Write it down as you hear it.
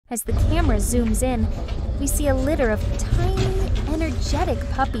As the camera zooms in, we see a litter of tiny, energetic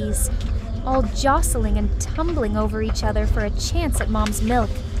puppies, all jostling and tumbling over each other for a chance at Mom's milk.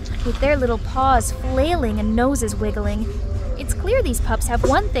 With their little paws flailing and noses wiggling, it's clear these pups have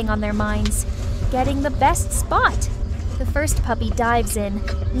one thing on their minds: getting the best spot. The first puppy dives in,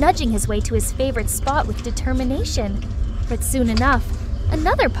 nudging his way to his favorite spot with determination. But soon enough,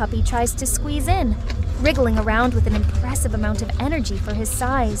 another puppy tries to squeeze in, wriggling around with an impressive amount of energy for his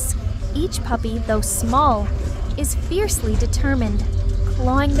size. Each puppy, though small, is fiercely determined,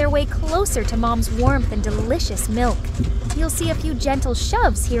 clawing their way closer to Mom's warmth and delicious milk. You'll see a few gentle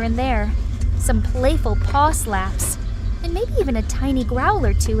shoves here and there, some playful paw slaps, and maybe even a tiny growl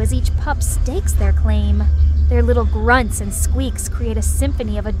or two as each pup stakes their claim. Their little grunts and squeaks create a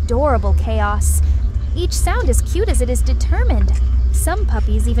symphony of adorable chaos, each sound as cute as it is determined. Some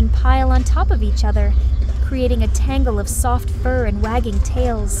puppies even pile on top of each other, creating a tangle of soft fur and wagging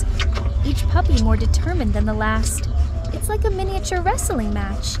tails, each puppy more determined than the last. It's like a miniature wrestling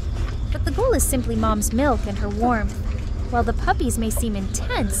match. But the goal is simply Mom's milk and her warmth. While the puppies may seem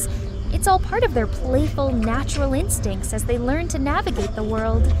intense, it's all part of their playful, natural instincts as they learn to navigate the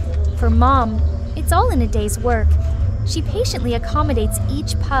world. For Mom, it's all in a day's work. She patiently accommodates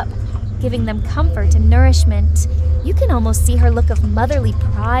each pup, giving them comfort and nourishment. You can almost see her look of motherly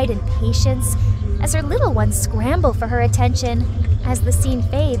pride and patience as her little ones scramble for her attention. As the scene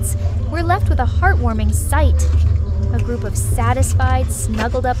fades, we're left with a heartwarming sight. A group of satisfied,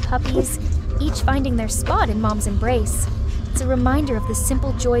 snuggled-up puppies, each finding their spot in Mom's embrace. It's a reminder of the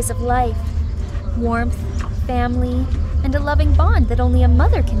simple joys of life: warmth, family, and a loving bond that only a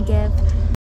mother can give.